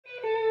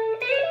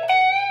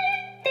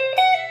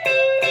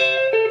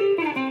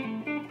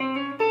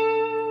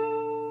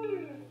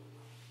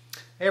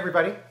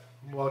everybody,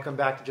 welcome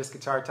back to Just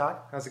Guitar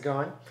Talk. How's it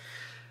going?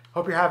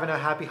 Hope you're having a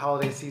happy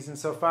holiday season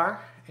so far,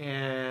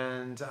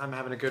 and I'm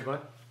having a good one.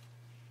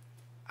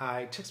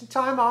 I took some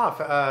time off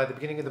at the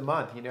beginning of the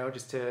month,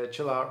 just to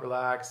chill out,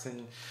 relax,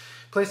 and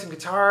play some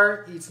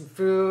guitar, eat some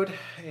food,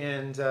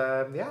 and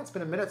yeah, it's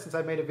been a minute since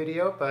I made a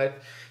video,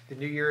 but the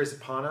new year is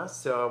upon us,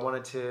 so I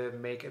wanted to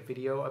make a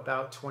video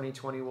about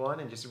 2021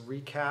 and just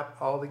recap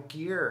all the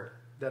gear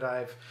that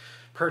I've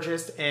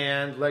purchased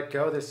and let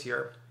go this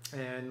year.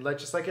 And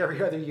just like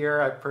every other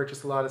year, I've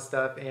purchased a lot of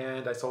stuff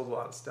and I sold a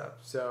lot of stuff.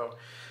 So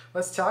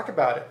let's talk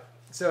about it.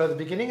 So at the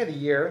beginning of the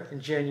year,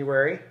 in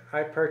January,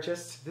 I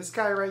purchased this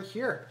guy right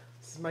here.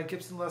 This is my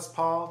Gibson Les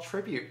Paul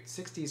Tribute,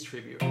 60s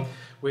Tribute,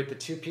 with the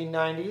two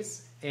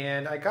P90s.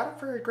 And I got it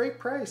for a great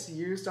price,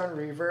 used on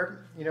Reverb.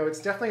 It's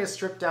definitely a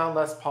stripped down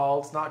Les Paul.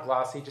 It's not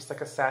glossy, just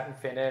like a satin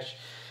finish.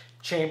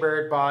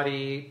 Chambered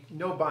body,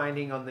 no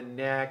binding on the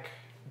neck.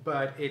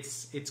 But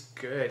it's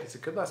good. It's a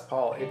good Les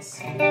Paul.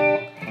 It's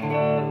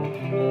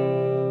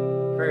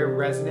very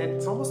resonant.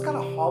 It's almost got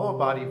a hollow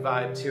body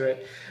vibe to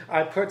it.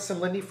 I put some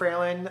Lindy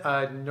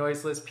Fralin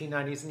noiseless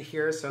P90s in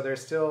here, so they're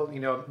still,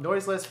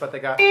 noiseless, but they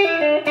got...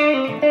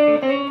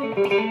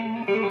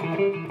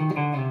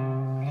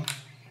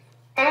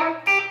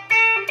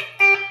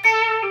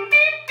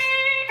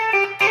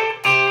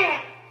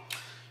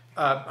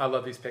 I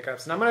love these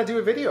pickups, and I'm going to do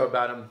a video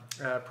about them.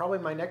 Probably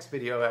my next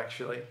video,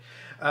 actually.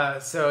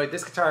 So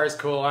this guitar is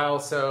cool. I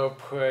also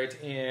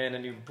put in a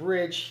new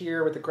bridge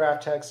here with the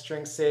Graphtec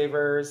string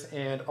savers,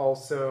 and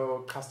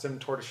also custom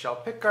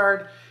tortoiseshell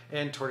pickguard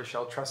and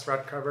tortoiseshell truss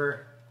rod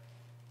cover.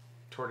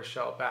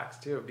 Tortoiseshell backs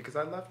too, because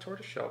I love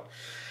tortoiseshell.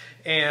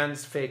 And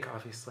fake,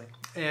 obviously.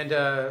 And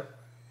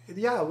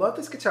yeah, I love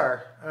this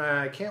guitar.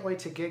 I can't wait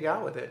to gig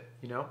out with it,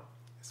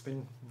 It's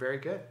been very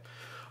good.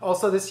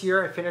 Also this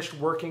year I finished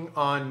working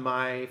on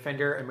my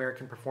Fender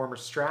American Performer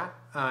Strat.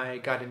 I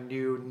got a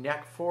new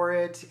neck for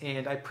it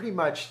and I pretty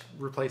much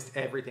replaced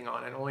everything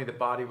on it. Only the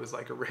body was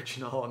like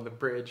original on the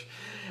bridge.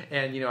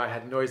 And I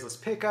had noiseless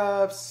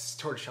pickups,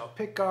 tortoiseshell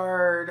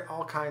pickguard,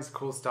 all kinds of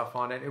cool stuff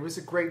on it. It was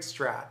a great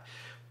Strat.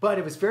 But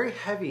it was very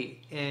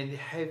heavy, and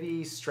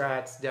heavy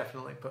Strats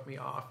definitely put me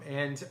off.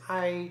 And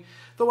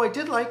though I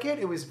did like it,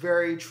 it was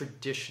very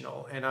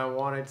traditional, and I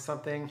wanted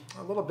something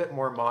a little bit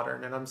more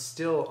modern, and I'm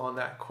still on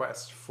that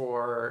quest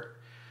for,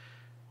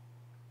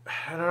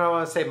 I don't know, I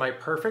want to say my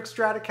perfect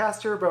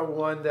Stratocaster, but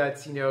one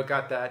that's,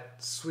 got that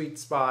sweet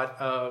spot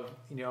of,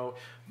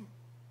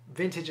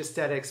 vintage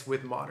aesthetics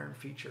with modern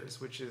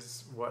features, which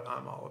is what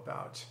I'm all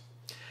about.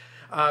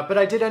 But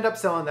I did end up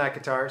selling that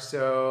guitar,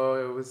 so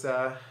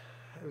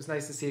it was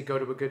nice to see it go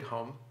to a good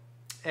home.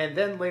 And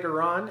then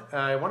later on,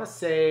 I want to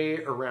say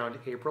around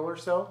April or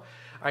so,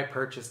 I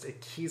purchased a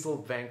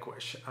Kiesel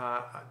Vanquish.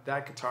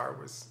 That guitar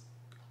was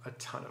a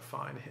ton of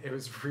fun. It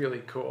was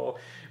really cool.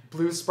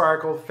 Blue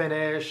sparkle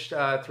finish,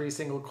 3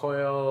 single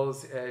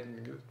coils,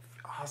 and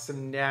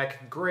awesome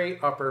neck,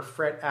 great upper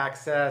fret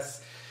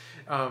access,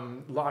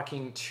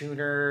 locking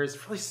tuners,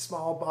 really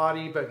small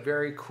body, but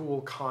very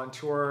cool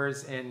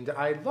contours. And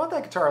I love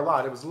that guitar a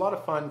lot. It was a lot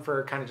of fun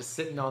for kind of just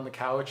sitting on the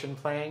couch and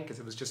playing, because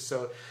it was just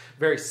so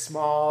very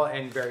small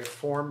and very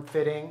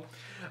form-fitting.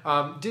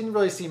 Didn't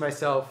really see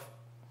myself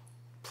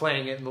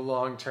playing it in the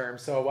long term.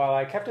 So while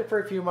I kept it for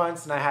a few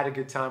months and I had a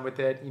good time with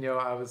it,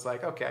 I was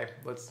like, okay,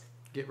 let's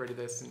get rid of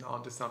this and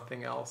on to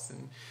something else.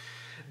 And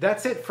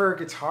that's it for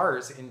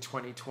guitars in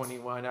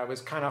 2021. I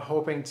was kind of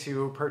hoping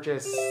to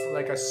purchase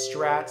like a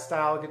Strat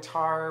style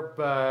guitar,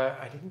 but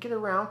I didn't get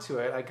around to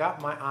it. I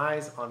got my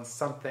eyes on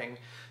something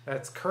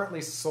that's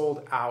currently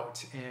sold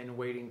out and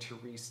waiting to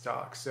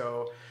restock.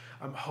 So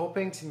I'm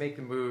hoping to make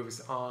the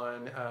moves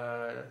on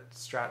a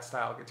Strat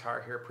style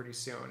guitar here pretty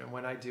soon. And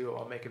when I do,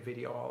 I'll make a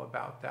video all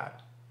about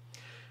that.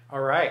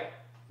 All right,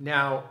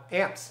 now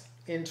amps.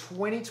 In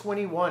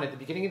 2021, at the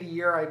beginning of the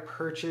year, I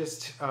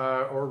purchased,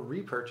 or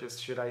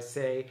repurchased, should I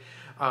say,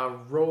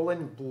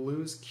 Roland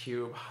Blues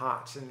Cube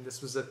Hot. And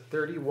this was a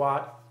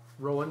 30-watt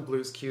Roland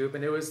Blues Cube,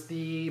 and it was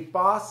the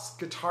Boss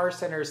Guitar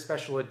Center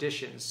Special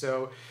Edition.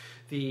 So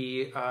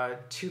the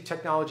tube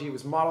technology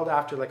was modeled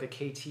after like a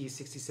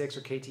KT66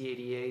 or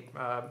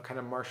KT88, kind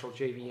of Marshall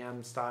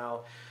JVM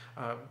style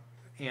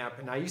amp.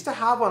 And I used to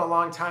have one a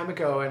long time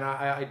ago, and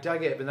I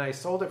dug it, but then I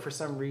sold it for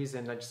some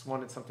reason. I just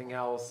wanted something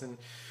else.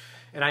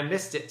 And I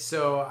missed it,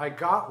 so I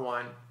got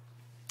one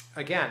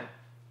again.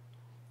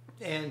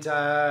 And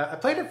I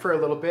played it for a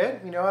little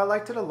bit. I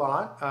liked it a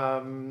lot.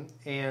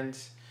 And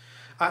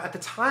at the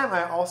time,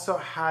 I also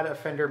had a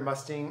Fender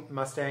Mustang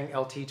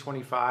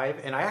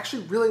LT25, and I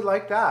actually really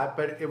liked that,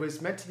 but it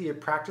was meant to be a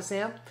practice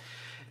amp.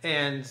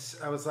 And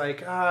I was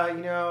like,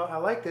 I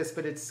like this,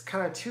 but it's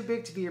kind of too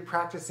big to be a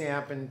practice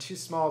amp and too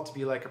small to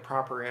be like a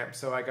proper amp,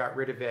 so I got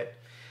rid of it.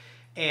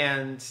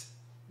 And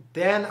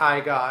then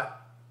I got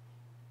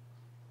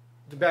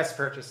the best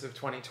purchase of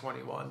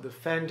 2021, the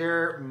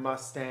Fender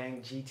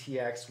Mustang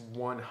GTX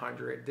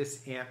 100.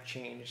 This amp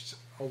changed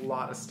a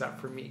lot of stuff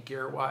for me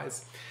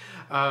gear-wise.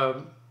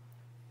 And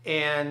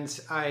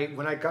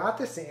when I got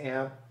this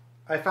amp,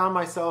 I found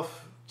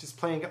myself just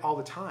playing it all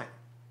the time.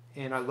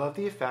 and I love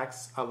the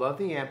effects. I love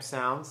the amp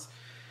sounds.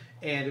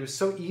 And it was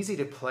so easy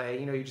to play.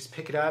 You know, you just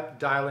pick it up,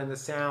 dial in the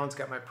sounds,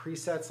 got my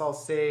presets all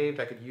saved.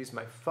 I could use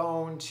my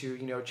phone to,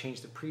 you know,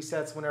 change the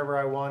presets whenever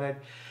I wanted.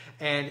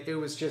 And it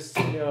was just,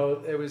 you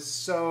know, it was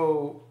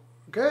so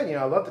good. You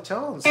know, I love the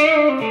tones. The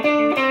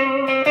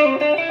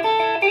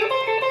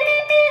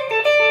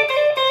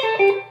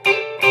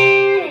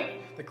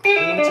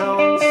clean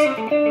tones.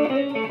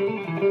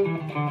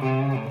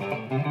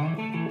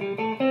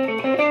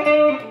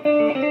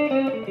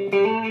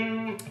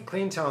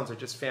 Clean tones are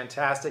just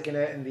fantastic in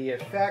it, and the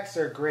effects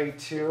are great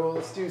too.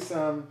 Let's do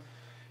some,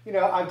 you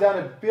know, I've done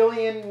a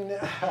billion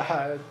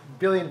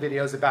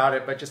videos about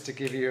it, but just to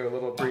give you a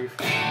little brief.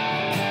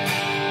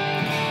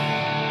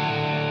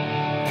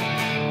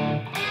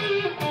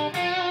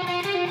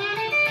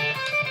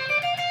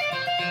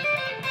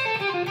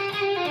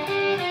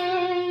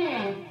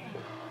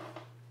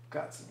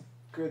 Got some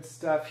good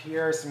stuff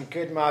here, some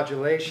good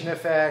modulation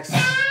effects.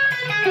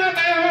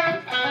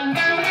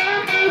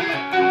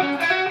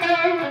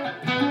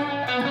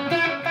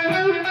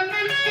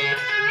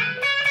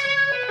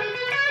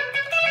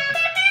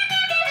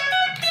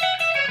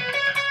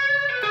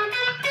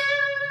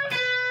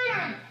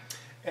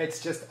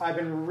 It's just, I've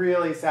been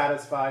really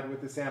satisfied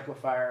with this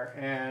amplifier,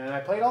 and I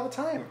play it all the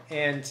time.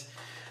 And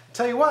I'll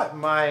tell you what,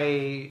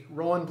 my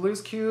Roland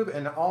Blues Cube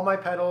and all my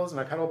pedals,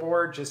 my pedal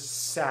board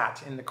just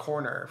sat in the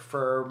corner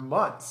for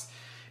months.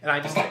 And I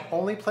just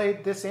only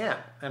played this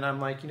amp. And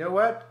I'm like, you know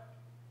what?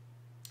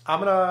 I'm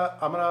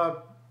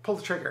gonna pull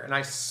the trigger. And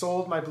I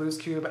sold my Blues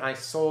Cube, and I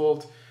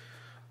sold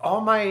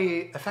all my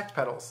effect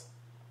pedals,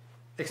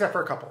 except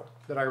for a couple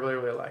that I really,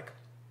 really like.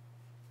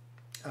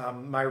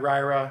 My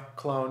Ryra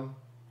clone.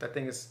 That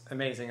thing is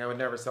amazing. I would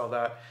never sell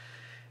that.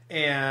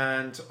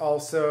 And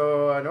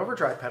also an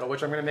overdrive pedal,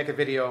 which I'm going to make a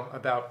video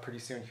about pretty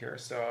soon here,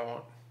 so I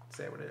won't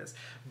say what it is.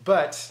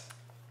 But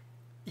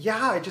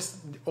yeah, I just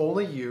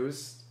only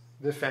use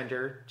the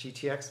Fender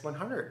GTX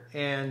 100.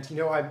 And you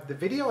know, the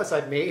videos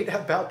I've made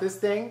about this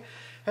thing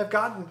have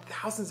gotten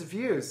thousands of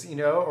views, you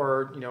know,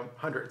 or, you know,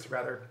 hundreds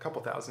rather, a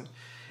couple thousand.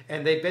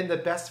 And they've been the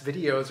best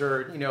videos,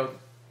 or, you know,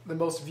 the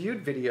most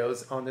viewed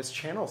videos on this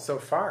channel so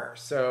far.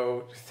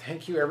 So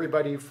thank you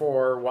everybody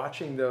for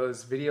watching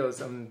those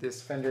videos on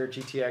this Fender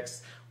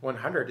GTX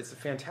 100. It's a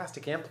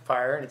fantastic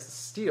amplifier, and it's a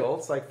steal.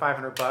 It's like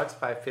 500 bucks,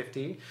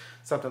 550,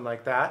 something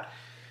like that.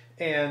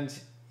 And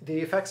the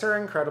effects are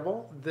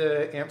incredible.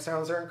 The amp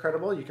sounds are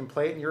incredible. You can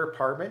play it in your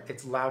apartment.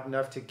 It's loud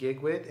enough to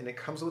gig with, and it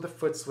comes with a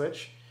foot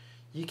switch.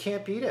 You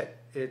can't beat it.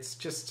 It's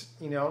just,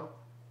 you know,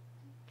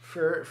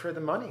 for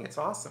the money, it's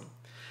awesome.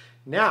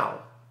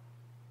 Now,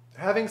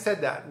 having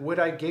said that, would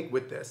I gig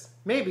with this?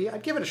 Maybe.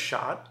 I'd give it a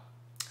shot.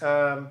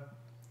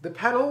 The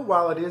pedal,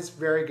 while it is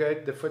very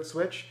good, the foot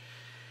switch,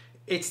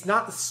 it's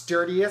not the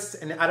sturdiest,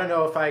 and I don't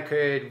know if I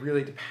could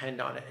really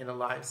depend on it in a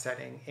live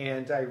setting.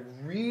 And I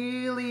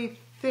really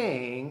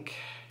think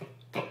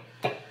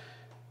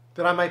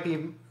that I might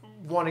be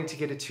wanting to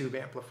get a tube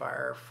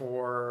amplifier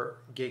for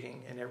gigging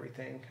and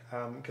everything.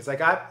 Because I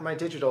got my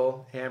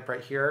digital amp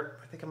right here.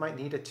 I think I might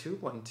need a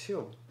tube one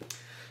too.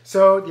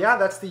 So yeah,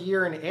 that's the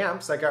year in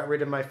amps. I got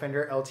rid of my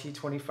Fender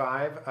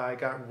LT25. I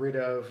got rid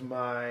of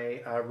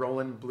my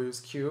Roland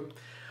Blues Cube.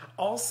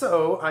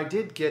 Also, I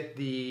did get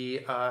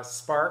the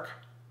Spark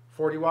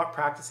 40 watt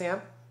practice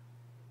amp,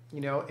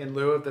 you know, in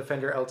lieu of the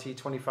Fender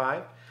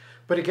LT25.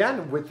 But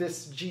again, with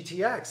this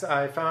GTX,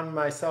 I found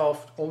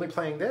myself only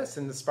playing this,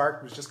 and the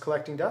Spark was just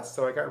collecting dust,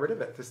 so I got rid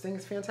of it. This thing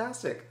is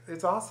fantastic.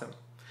 It's awesome.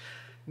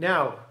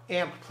 Now,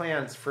 amp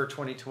plans for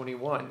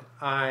 2021.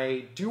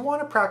 I do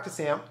want a practice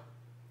amp.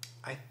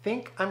 I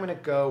think I'm going to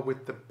go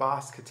with the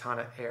Boss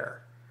Katana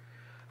Air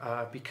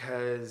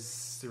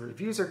because the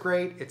reviews are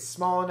great. It's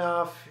small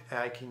enough.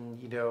 I can,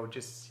 you know,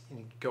 just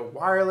go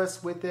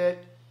wireless with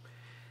it.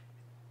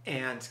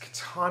 And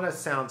Katana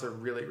sounds are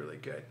really, really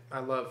good. I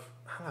love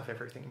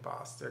everything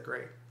Boss. They're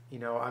great. You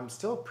know, I'm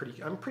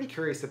pretty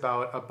curious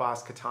about a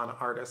Boss Katana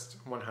Artist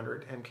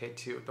 100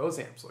 MK2. Those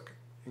amps look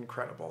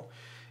incredible.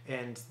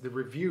 And the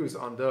reviews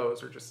on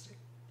those are just,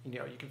 you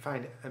know, you can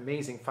find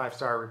amazing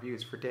 5-star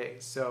reviews for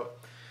days. So,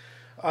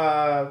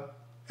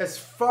 as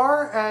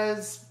far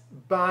as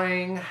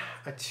buying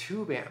a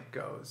tube amp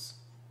goes,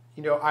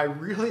 you know, I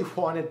really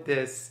wanted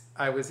this.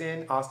 I was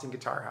in Austin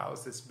Guitar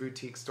House, this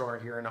boutique store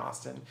here in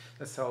Austin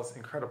that sells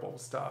incredible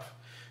stuff.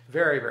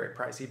 Very, very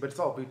pricey, but it's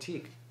all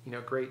boutique, you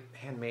know, great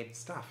handmade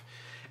stuff.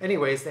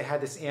 Anyways, they had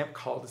this amp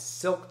called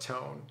Silk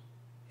Tone,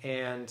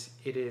 and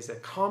it is a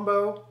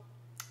combo.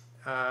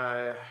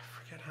 I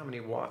forget how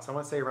many watts. I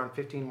want to say around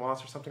 15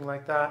 watts or something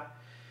like that.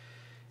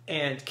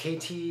 And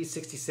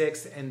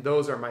KT66, and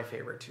those are my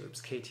favorite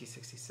tubes.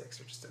 KT66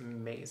 are just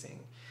amazing.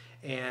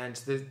 And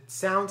the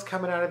sounds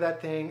coming out of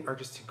that thing are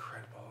just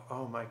incredible.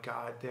 Oh my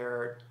God,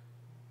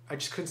 I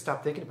just couldn't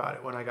stop thinking about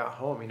it when I got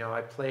home. You know,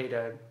 I played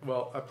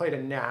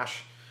a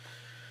Nash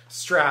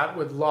Strat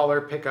with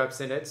Lawler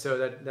pickups in it, so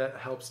that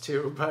helps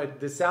too. But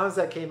the sounds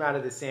that came out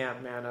of this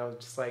amp, man, I was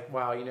just like,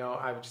 wow, you know,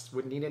 I just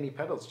wouldn't need any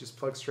pedals, just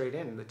plug straight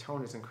in. The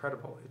tone is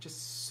incredible. It's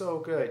just so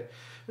good.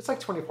 It's like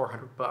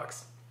 2,400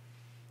 bucks.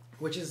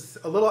 which is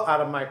a little out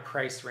of my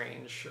price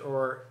range,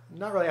 or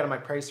not really out of my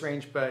price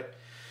range, but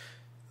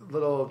a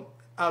little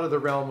out of the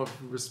realm of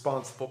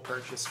responsible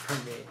purchase for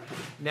me.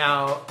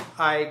 Now,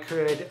 I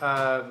could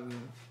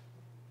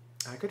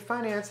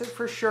finance it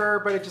for sure,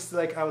 but it just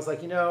like, I was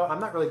like, you know, I'm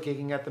not really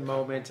gigging at the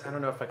moment. I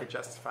don't know if I could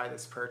justify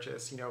this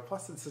purchase, you know,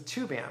 plus it's a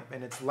tube amp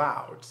and it's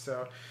loud.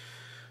 So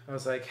I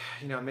was like,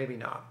 you know, maybe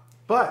not.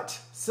 But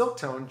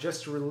Silktone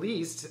just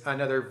released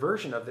another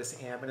version of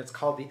this amp, and it's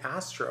called the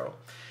Astro.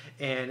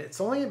 And it's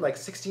only like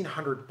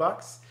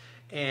 $1,600,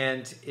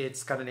 and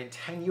it's got an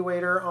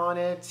attenuator on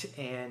it,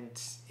 and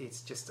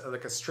it's just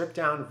like a stripped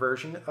down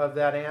version of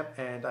that amp,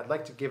 and I'd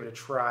like to give it a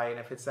try. And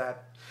if it's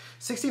at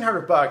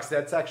 $1,600,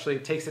 that's actually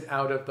takes it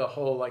out of the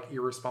whole like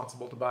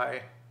irresponsible to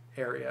buy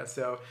area.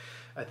 So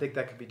I think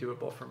that could be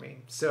doable for me.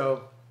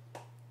 So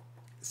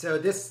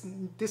this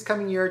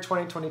coming year,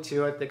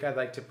 2022, I think I'd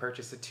like to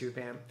purchase a tube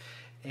amp,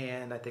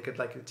 and I think I'd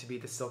like it to be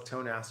the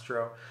Silktone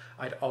Astro.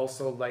 I'd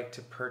also like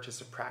to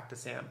purchase a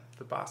practice amp,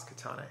 the Boss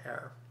Katana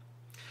Air.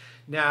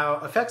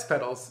 Now, effects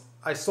pedals,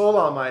 I sold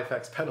all my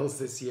effects pedals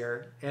this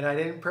year, and I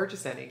didn't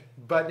purchase any.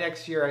 But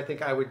next year, I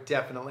think I would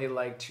definitely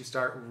like to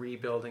start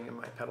rebuilding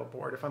my pedal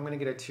board. If I'm going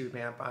to get a tube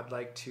amp, I'd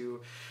like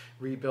to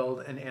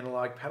rebuild an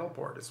analog pedal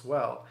board as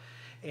well.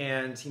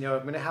 And, you know,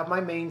 I'm going to have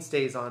my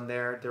mainstays on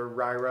there. They're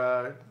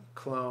Ryra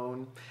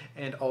clone,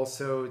 and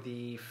also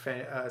the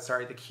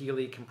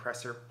Keeley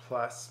Compressor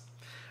Plus.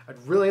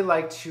 I'd really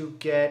like to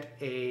get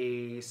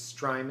a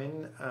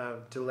Strymon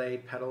delay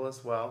pedal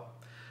as well.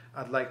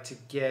 I'd like to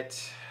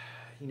get,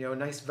 you know, a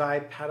nice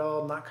vibe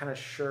pedal. I'm not kind of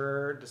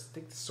sure. Just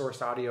think the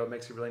Source Audio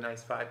makes a really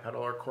nice vibe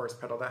pedal, or chorus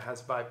pedal that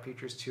has vibe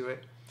features to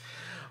it.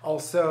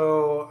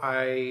 Also,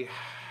 I've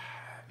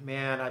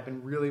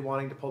been really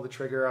wanting to pull the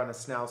trigger on a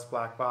Schnauz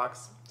Black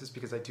Box, just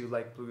because I do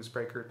like Blues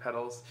Breaker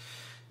pedals.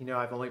 You know,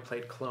 I've only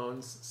played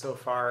clones so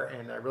far,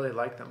 and I really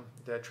like them,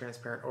 the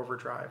Transparent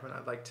Overdrive, and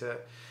I'd like to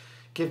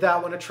give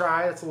that one a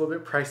try. It's a little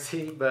bit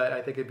pricey, but I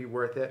think it'd be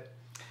worth it.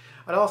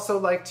 I'd also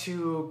like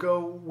to go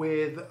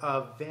with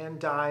a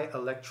Vandai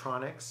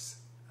Electronics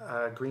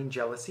Green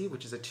Jealousy,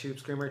 which is a Tube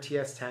Screamer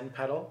TS10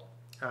 pedal.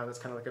 That's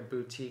kind of like a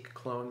boutique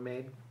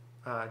clone-made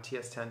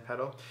TS10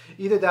 pedal.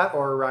 Either that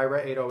or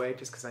Ryra 808,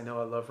 just because I know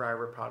I love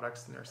Ryra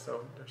products, and they're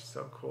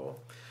so cool.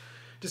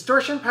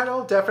 Distortion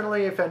pedal,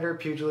 definitely a Fender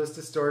Pugilist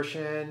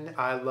Distortion.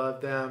 I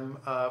love them.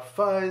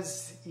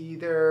 Fuzz,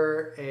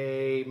 either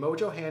a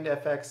Mojo Hand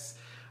FX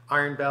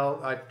Iron Bell.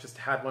 I've just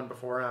had one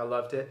before and I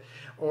loved it.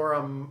 Or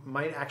I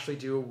might actually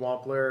do a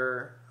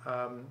Wampler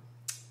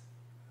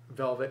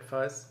Velvet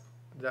Fuzz.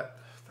 That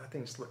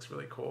thing just looks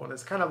really cool. And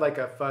it's kind of like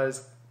a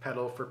fuzz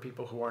pedal for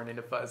people who aren't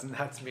into fuzz, and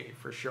that's me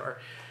for sure.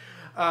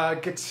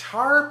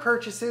 Guitar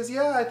purchases,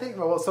 yeah, I think,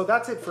 well, so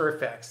that's it for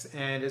effects.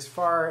 And as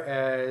far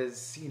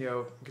as, you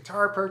know,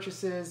 guitar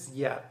purchases,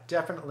 yeah,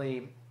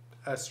 definitely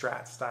a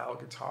Strat style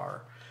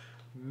guitar.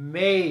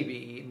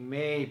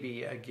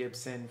 Maybe a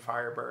Gibson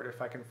Firebird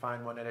if I can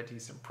find one at a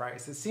decent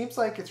price. It seems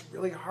like it's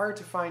really hard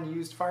to find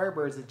used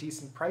Firebirds at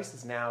decent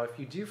prices now. If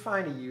you do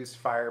find a used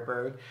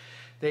Firebird,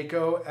 they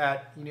go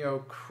at, you know,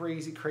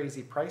 crazy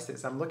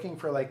prices. I'm looking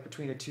for like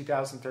between a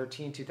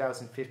 2013,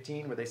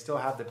 2015 where they still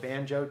have the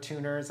banjo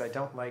tuners. I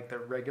don't like the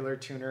regular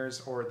tuners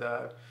or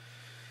the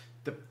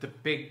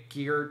big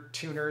gear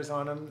tuners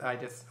on them. I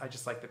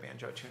just like the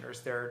banjo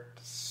tuners. They're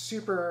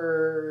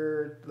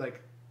super,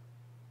 like,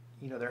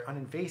 you know, they're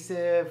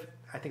uninvasive.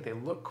 I think they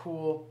look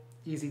cool,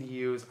 easy to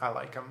use. I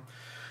like them.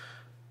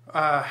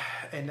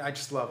 And I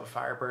just love a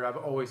Firebird. I've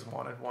always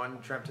wanted one,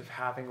 dreamt of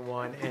having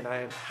one, and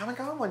I haven't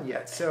got one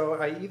yet. So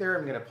I either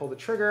am going to pull the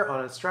trigger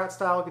on a Strat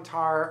style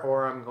guitar,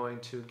 or I'm going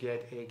to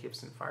get a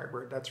Gibson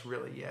Firebird. That's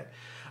really it.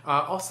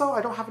 Also,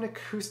 I don't have an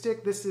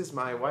acoustic. This is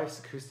my wife's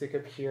acoustic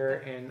up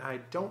here, and I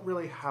don't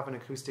really have an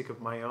acoustic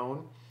of my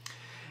own.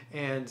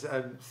 And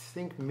I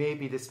think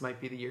maybe this might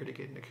be the year to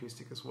get an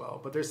acoustic as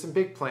well. But there's some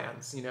big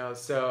plans, you know.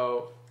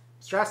 So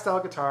Strat style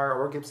guitar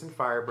or Gibson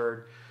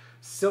Firebird,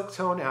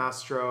 Silktone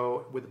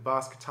Astro with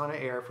Boss Katana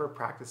Air for a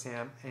practice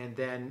amp, and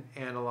then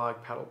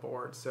analog pedal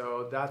board.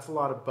 So that's a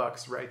lot of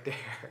bucks right there.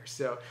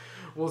 So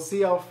we'll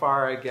see how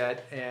far I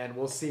get, and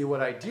we'll see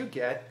what I do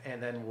get,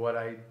 and then what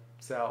I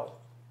sell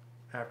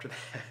after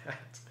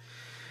that.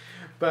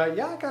 But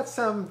yeah, I got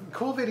some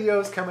cool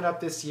videos coming up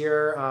this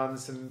year,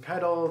 some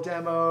pedal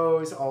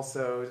demos,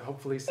 also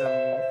hopefully some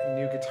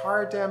new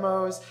guitar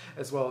demos,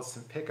 as well as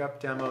some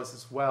pickup demos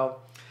as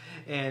well.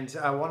 And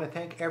I want to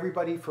thank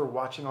everybody for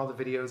watching all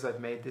the videos I've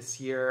made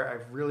this year.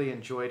 I've really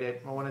enjoyed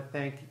it. I want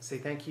to say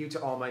thank you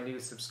to all my new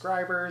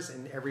subscribers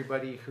and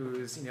everybody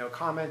who's, you know,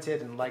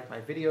 commented and liked my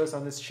videos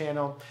on this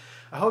channel.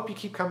 I hope you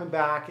keep coming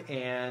back,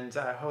 and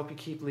I hope you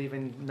keep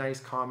leaving nice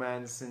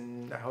comments,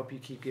 and I hope you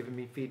keep giving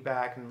me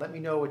feedback and let me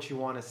know what you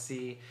want to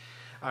see.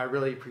 I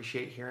really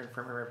appreciate hearing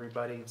from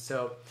everybody.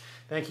 So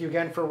thank you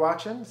again for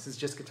watching. This is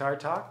Just Guitar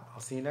Talk.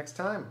 I'll see you next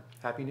time.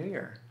 Happy New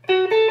Year.